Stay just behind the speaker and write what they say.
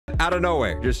out of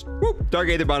nowhere. Just whoop, Dark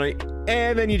Aether Bunny.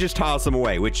 And then you just toss them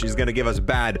away, which is going to give us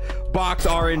bad box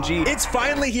RNG. It's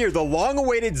finally here. The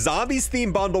long-awaited Zombies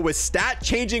theme bundle with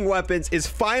stat-changing weapons is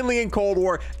finally in Cold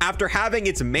War after having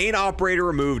its main operator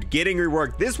removed, getting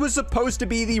reworked. This was supposed to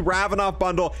be the Ravenoff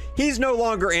bundle. He's no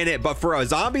longer in it, but for a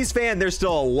Zombies fan, there's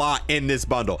still a lot in this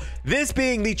bundle. This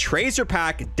being the Tracer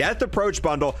Pack Death Approach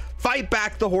bundle. Fight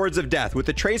back the hordes of death with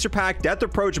the Tracer Pack Death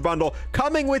Approach bundle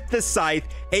coming with the Scythe,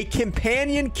 a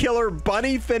companion killer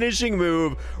bunny finishing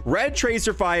move, red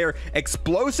tracer fire,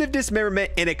 explosive dismemberment,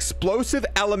 and explosive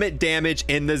element damage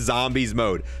in the Zombies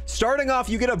mode. Starting off,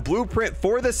 you get a blueprint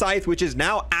for the Scythe, which is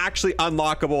now actually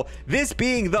unlockable. This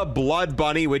being the Blood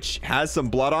Bunny, which has some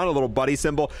blood on, a little buddy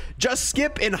symbol. Just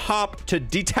skip and hop to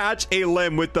detach a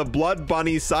limb with the Blood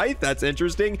Bunny Scythe. That's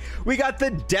interesting. We got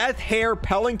the Death Hair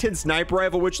Pellington Sniper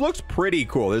Rifle, which looks pretty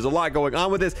cool. There's a lot going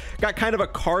on with this. Got kind of a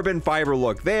carbon fiber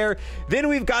look there. Then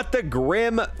we've got the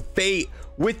Grim Fate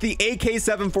with the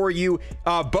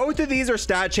AK-74U. Both of these are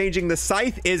stat changing. The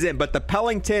Scythe isn't, but the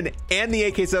Pellington and the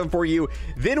AK-74U.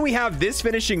 Then we have this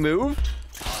finishing move.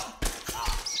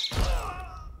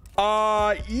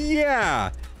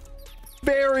 Yeah,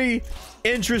 very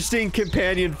interesting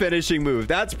companion finishing move.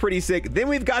 That's pretty sick. Then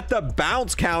we've got the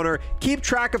bounce counter. Keep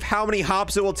track of how many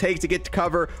hops it will take to get to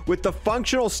cover with the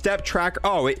functional step tracker.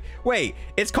 Oh, wait,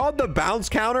 it's called the bounce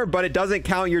counter, but it doesn't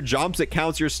count your jumps. It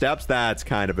counts your steps. That's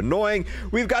kind of annoying.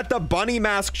 We've got the bunny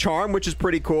mask charm, which is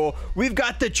pretty cool. We've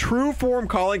got the true form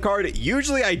calling card.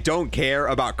 Usually I don't care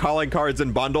about calling cards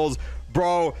and bundles,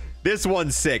 bro. This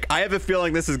one's sick. I have a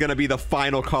feeling this is going to be the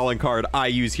final calling card I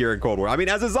use here in Cold War. I mean,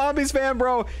 as a Zombies fan,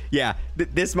 bro, yeah,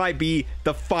 this might be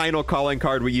the final calling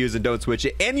card we use and don't switch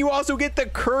it. And you also get the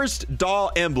Cursed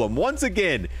Doll emblem. Once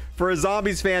again, for a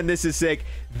Zombies fan, this is sick.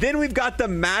 Then we've got the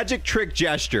Magic Trick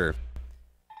Gesture.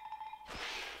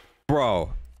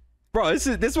 Bro, this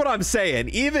is what I'm saying.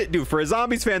 Even, dude, for a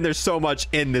Zombies fan, there's so much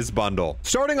in this bundle.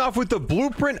 Starting off with the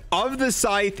blueprint of the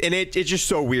Scythe, and it's just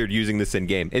so weird using this in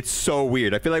game. It's so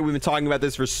weird. I feel like we've been talking about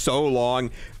this for so long.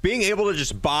 Being able to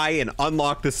just buy and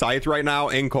unlock the Scythe right now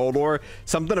in Cold War,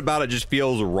 something about it just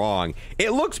feels wrong.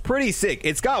 It looks pretty sick.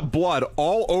 It's got blood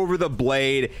all over the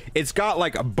blade. It's got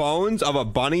like bones of a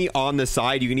bunny on the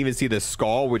side. You can even see the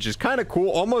skull, which is kind of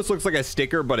cool. Almost looks like a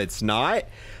sticker, but it's not.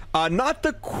 Not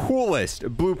the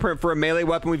coolest blueprint for a melee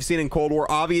weapon we've seen in Cold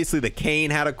War. Obviously, the cane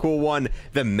had a cool one.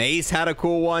 The mace had a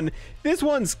cool one. This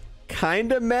one's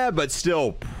kind of meh, but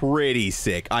still pretty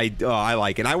sick. I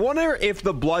like it. I wonder if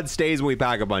the blood stays when we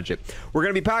pack a bunch it. We're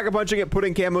going to be pack a bunching it,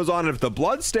 putting camos on, and if the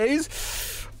blood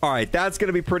stays, all right, that's going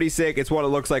to be pretty sick. It's what it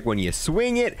looks like when you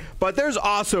swing it, but there's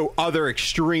also other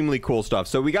extremely cool stuff.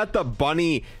 So we got the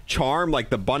bunny charm, like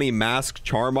the bunny mask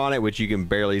charm on it, which you can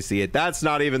barely see it. That's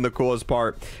not even the coolest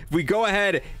part. If we go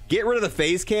ahead, get rid of the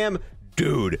face cam,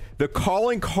 dude, the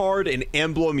calling card and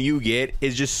emblem you get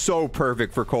is just so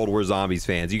perfect for Cold War Zombies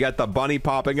fans. You got the bunny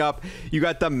popping up, you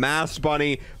got the masked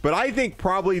bunny, but I think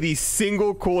probably the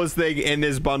single coolest thing in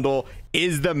this bundle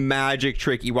is the magic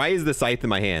tricky. Why is the Scythe in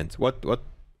my hands? What?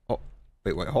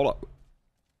 Wait, hold up.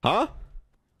 Huh?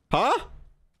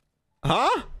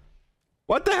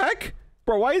 What the heck?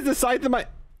 Bro, why is the Scythe in my...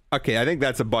 Okay, I think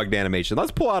that's a bugged animation.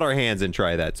 Let's pull out our hands and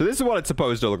try that. So this is what it's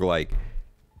supposed to look like.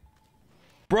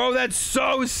 Bro, that's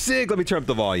so sick. Let me turn up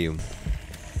the volume.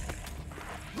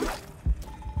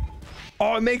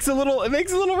 Oh, it makes a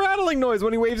little rattling noise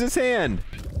when he waves his hand.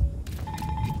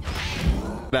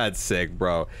 That's sick,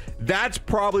 bro. That's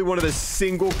probably one of the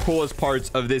single coolest parts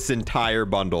of this entire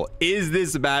bundle is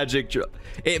this magic.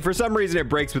 For some reason, it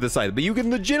breaks with the Scythe, but you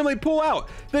can legitimately pull out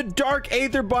the Dark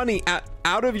Aether Bunny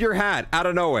out of your hat, out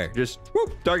of nowhere. Just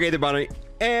whoop, Dark Aether Bunny.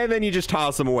 And then you just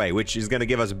toss them away, which is going to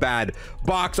give us bad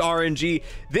box RNG.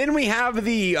 Then we have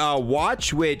the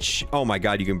watch, which, oh my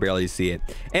god, you can barely see it.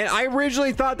 And I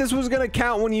originally thought this was going to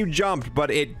count when you jumped, but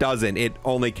it doesn't. It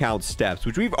only counts steps,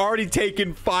 which we've already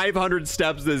taken 500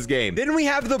 steps this game. Then we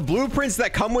have the blueprints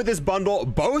that come with this bundle,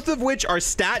 both of which are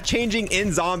stat changing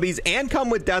in Zombies and come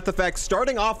with death effects,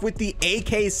 starting off with the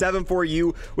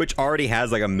AK-74U, which already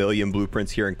has like a million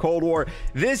blueprints here in Cold War.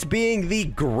 This being the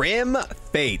Grim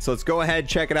Fate. So let's go ahead,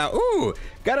 check it out. Ooh,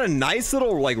 got a nice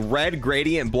little like red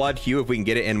gradient blood hue if we can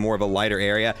get it in more of a lighter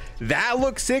area. That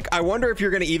looks sick. I wonder if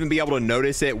you're going to even be able to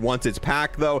notice it once it's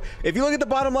packed though. If you look at the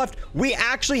bottom left, we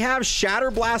actually have Shatter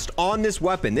Blast on this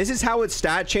weapon. This is how it's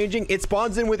stat changing. It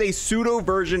spawns in with a pseudo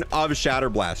version of Shatter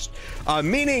Blast,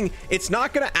 meaning it's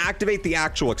not going to activate the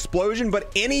actual explosion,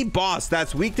 but any boss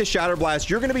that's weak to Shatter Blast,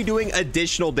 you're going to be doing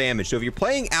additional damage. So if you're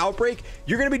playing Outbreak,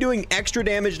 you're going to be doing extra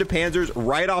damage to Panzers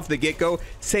right off the get-go.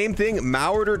 Same thing,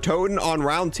 Mauert or Toten on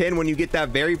round 10, when you get that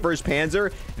very first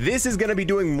Panzer, this is going to be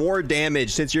doing more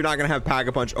damage since you're not going to have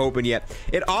Pack-a-Punch open yet.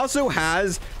 It also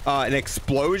has an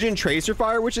explosion tracer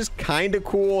fire, which is kind of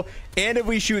cool. And if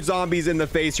we shoot zombies in the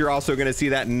face, you're also going to see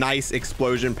that nice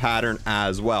explosion pattern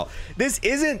as well. This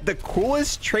isn't the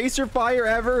coolest tracer fire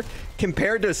ever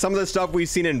compared to some of the stuff we've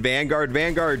seen in Vanguard.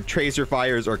 Vanguard tracer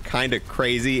fires are kind of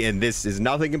crazy, and this is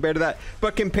nothing compared to that.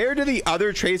 But compared to the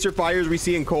other tracer fires we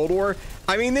see in Cold War,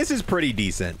 I mean, this is pretty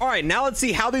decent. All right, now let's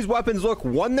see how these weapons look.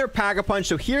 One, they're Pack-a-Punch.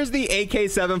 So here's the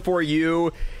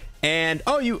AK-74U. And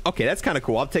okay, that's kind of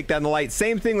cool. I'll take that in the light.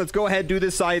 Same thing. Let's go ahead, do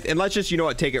this scythe, and let's just, you know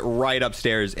what, take it right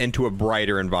upstairs into a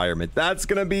brighter environment. That's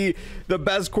gonna be the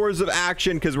best course of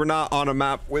action because we're not on a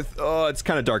map with it's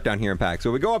kind of dark down here in Pack.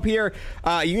 So we go up here,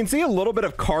 you can see a little bit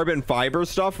of carbon fiber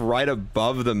stuff right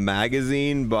above the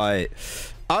magazine, but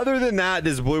other than that,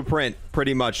 this blueprint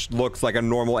pretty much looks like a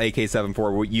normal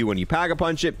AK-74U when you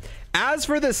Pack-a-Punch it. As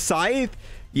for the scythe,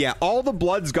 yeah, all the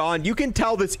blood's gone. You can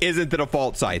tell this isn't the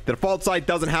default scythe. The default scythe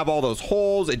doesn't have all those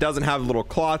holes. It doesn't have a little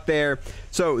cloth there.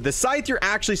 So the scythe, you're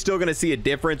actually still going to see a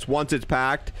difference once it's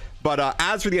packed. But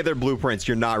as for the other blueprints,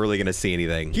 you're not really going to see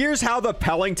anything. Here's how the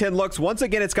Pellington looks. Once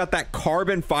again, it's got that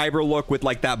carbon fiber look with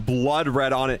like that blood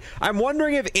red on it. I'm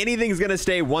wondering if anything's going to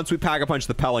stay once we Pack-a-Punch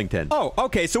the Pellington. Oh,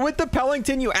 okay. So with the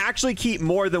Pellington, you actually keep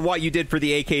more than what you did for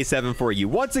the AK-74U.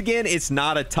 Once again, it's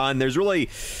not a ton. There's really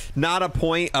not a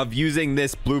point of using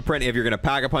this blueprint if you're going to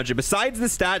Pack-a-Punch it. Besides the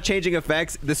stat changing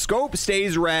effects, the scope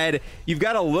stays red. You've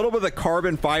got a little bit of the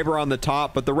carbon fiber on the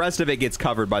top, but the rest of it gets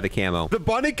covered by the camo. The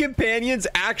bunny companion's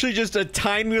actually just a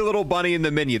tiny little bunny in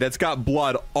the menu that's got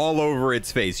blood all over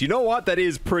its face. You know what? That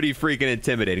is pretty freaking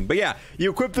intimidating. But yeah, you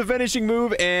equip the finishing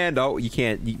move and you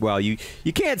can't, well, you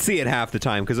can't see it half the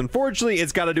time because unfortunately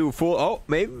it's got to do full,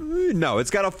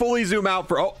 it's got to fully zoom out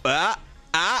for,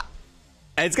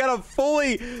 it's got to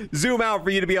fully zoom out for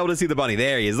you to be able to see the bunny.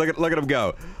 There he is. Look at him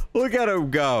go. Look at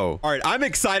him go. All right, I'm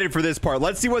excited for this part.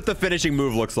 Let's see what the finishing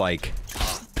move looks like.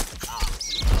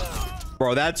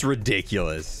 Bro, that's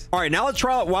ridiculous. All right, now let's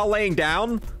try it while laying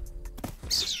down.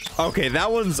 Okay,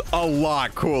 that one's a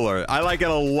lot cooler. I like it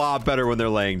a lot better when they're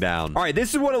laying down. All right,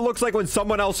 this is what it looks like when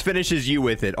someone else finishes you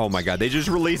with it. Oh my God, they just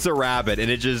release a rabbit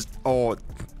and it just,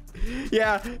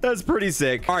 yeah, that's pretty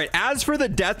sick. All right, as for the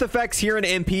death effects here in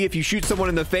MP, if you shoot someone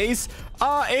in the face,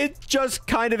 it just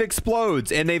kind of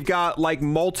explodes and they've got like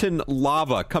molten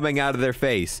lava coming out of their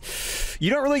face. You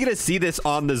don't really get to see this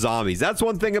on the zombies. That's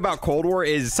one thing about Cold War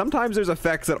is sometimes there's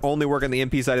effects that only work on the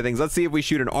MP side of things. Let's see if we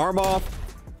shoot an arm off.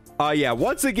 Yeah,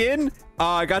 once again,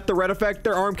 I got the red effect.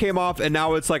 Their arm came off and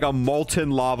now it's like a molten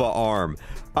lava arm.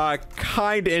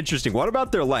 Kind of interesting. What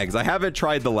about their legs? I haven't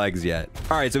tried the legs yet.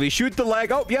 All right, so we shoot the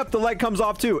leg. Oh, yep, the leg comes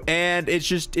off too. And it's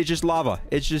just lava.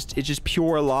 It's just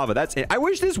pure lava. That's it. I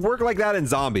wish this worked like that in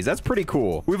zombies. That's pretty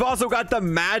cool. We've also got the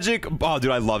magic. Oh,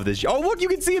 dude, I love this. Oh, look, you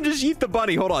can see him just eat the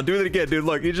bunny. Hold on, do it again, dude.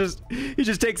 Look, he just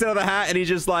takes it out of the hat and he's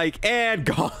just like, and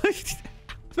gone.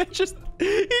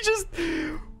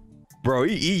 Bro,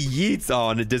 he yeets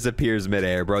on and it disappears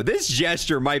midair, bro. This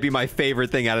gesture might be my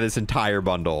favorite thing out of this entire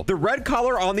bundle. The red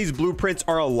color on these blueprints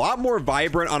are a lot more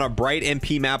vibrant on a bright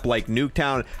MP map like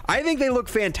Nuketown. I think they look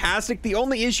fantastic. The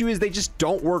only issue is they just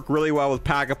don't work really well with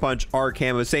Pack-a-Punch or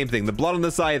camo. Same thing. The blood on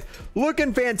the scythe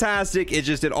looking fantastic.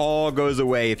 It all goes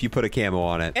away if you put a camo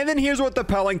on it. And then here's what the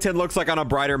Pellington looks like on a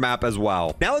brighter map as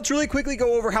well. Now let's really quickly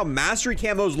go over how mastery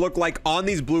camos look like on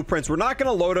these blueprints. We're not going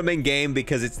to load them in game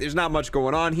because there's not much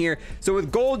going on here. So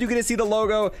with gold, you get to see the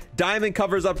logo. Diamond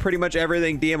covers up pretty much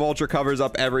everything. DM Ultra covers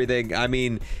up everything. I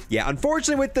mean, yeah,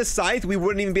 unfortunately with the scythe, we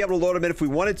wouldn't even be able to load them in if we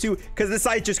wanted to because the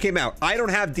scythe just came out. I don't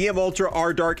have DM Ultra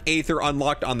or Dark Aether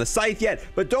unlocked on the scythe yet,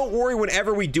 but don't worry,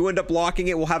 whenever we do end up locking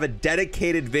it, we'll have a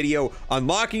dedicated video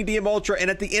unlocking DM Ultra, and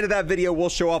at the end of that video, we'll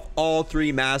show off all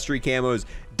 3 mastery camos.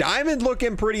 Diamond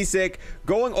looking pretty sick.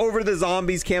 Going over to the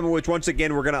zombies camo, which once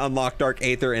again, we're going to unlock Dark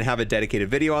Aether and have a dedicated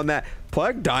video on that.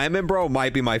 Plague Diamond, bro,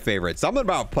 might be my favorite. Something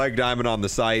about Plague Diamond on the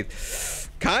scythe.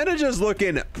 Kind of just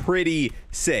looking pretty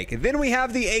sick. Then we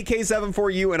have the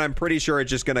AK-74U, and I'm pretty sure it's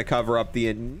just going to cover up the...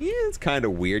 Yeah, it's kind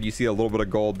of weird. You see a little bit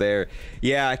of gold there.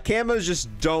 Yeah, camos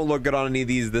just don't look good on any of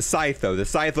these. The scythe, though. The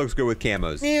scythe looks good with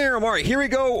camos. Yeah, all right, here we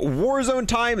go. Warzone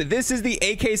time. This is the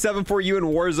AK-74U in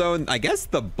Warzone. I guess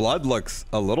the blood looks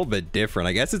a little bit different.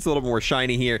 I guess it's a little more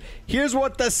shiny here. Here's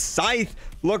what the scythe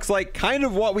looks like, kind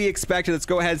of what we expected. Let's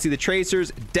go ahead and see the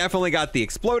tracers. Definitely got the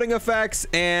exploding effects,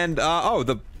 and I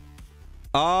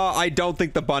don't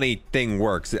think the bunny thing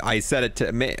works. I set it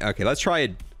to me. Okay, let's try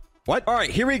it. What? All right,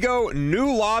 here we go.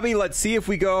 New lobby. Let's see if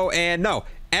we go. And no,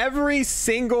 every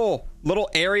single little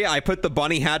area I put the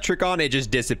bunny hat trick on, it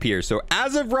just disappears. So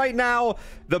as of right now,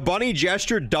 the bunny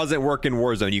gesture doesn't work in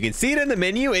Warzone. You can see it in the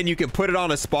menu and you can put it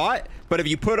on a spot, but if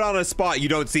you put it on a spot, you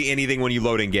don't see anything when you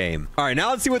load in game. All right,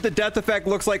 now let's see what the death effect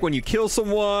looks like when you kill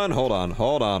someone. Hold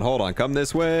on. Come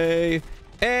this way.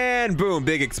 And boom,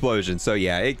 big explosion. So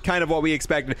yeah, it kind of what we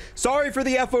expected. Sorry for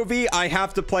the FOV. I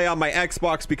have to play on my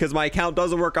Xbox because my account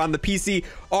doesn't work on the PC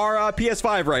or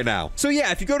PS5 right now. So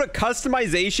yeah, if you go to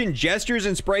customization, gestures,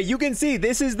 and spray, you can see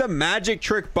this is the magic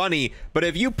trick bunny. But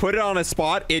if you put it on a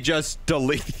spot, it just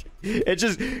deletes. It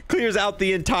just clears out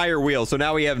the entire wheel. So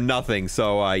now we have nothing.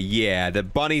 So yeah, the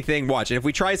bunny thing, watch. And if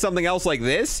we try something else like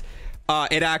this,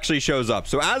 it actually shows up.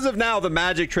 So as of now, the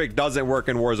magic trick doesn't work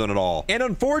in Warzone at all. And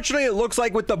unfortunately, it looks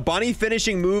like with the bunny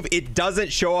finishing move, it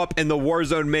doesn't show up in the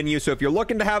Warzone menu. So if you're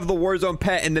looking to have the Warzone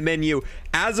pet in the menu,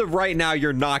 as of right now,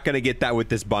 you're not going to get that with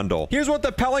this bundle. Here's what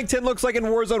the Pellington looks like in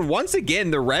Warzone. Once again,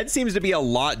 the red seems to be a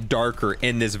lot darker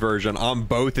in this version on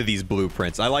both of these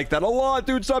blueprints. I like that a lot,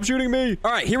 dude. Stop shooting me.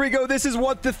 All right, here we go. This is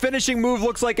what the finishing move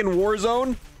looks like in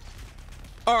Warzone.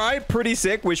 All right, pretty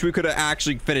sick. Wish we could have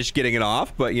actually finished getting it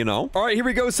off, but you know. All right, here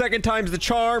we go. Second time's the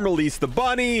charm. Release the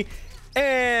bunny.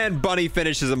 And bunny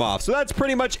finishes him off. So that's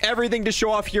pretty much everything to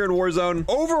show off here in Warzone.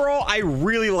 Overall, I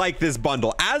really like this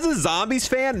bundle. As a zombies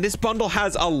fan, this bundle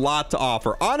has a lot to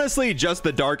offer. Honestly, just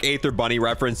the Dark Aether bunny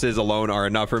references alone are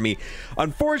enough for me.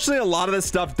 Unfortunately, a lot of this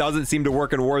stuff doesn't seem to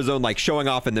work in Warzone, like showing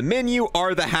off in the menu,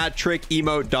 or the hat trick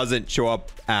emote doesn't show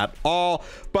up at all.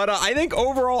 But I think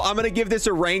overall, I'm going to give this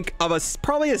a rank of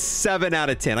probably a 7 out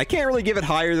of 10. I can't really give it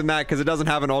higher than that because it doesn't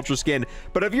have an ultra skin.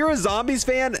 But if you're a zombies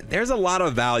fan, there's a lot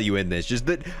of value in this. Just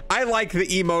that I like the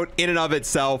emote in and of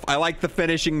itself. I like the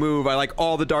finishing move. I like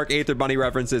all the Dark Aether bunny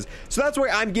references. So that's why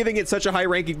I'm giving it such a high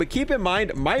ranking. But keep in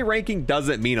mind, my ranking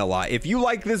doesn't mean a lot. If you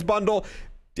like this bundle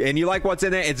and you like what's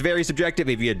in it, it's very subjective.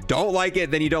 If you don't like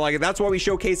it, then you don't like it. That's why we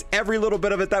showcase every little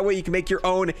bit of it. That way you can make your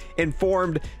own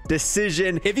informed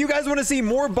decision. If you guys want to see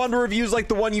more bundle reviews like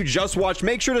the one you just watched,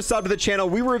 make sure to sub to the channel.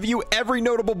 We review every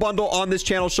notable bundle on this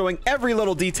channel, showing every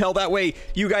little detail. That way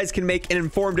you guys can make an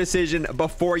informed decision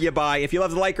before you buy. If you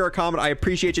love the like or a comment, I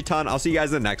appreciate you a ton. I'll see you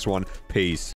guys in the next one. Peace.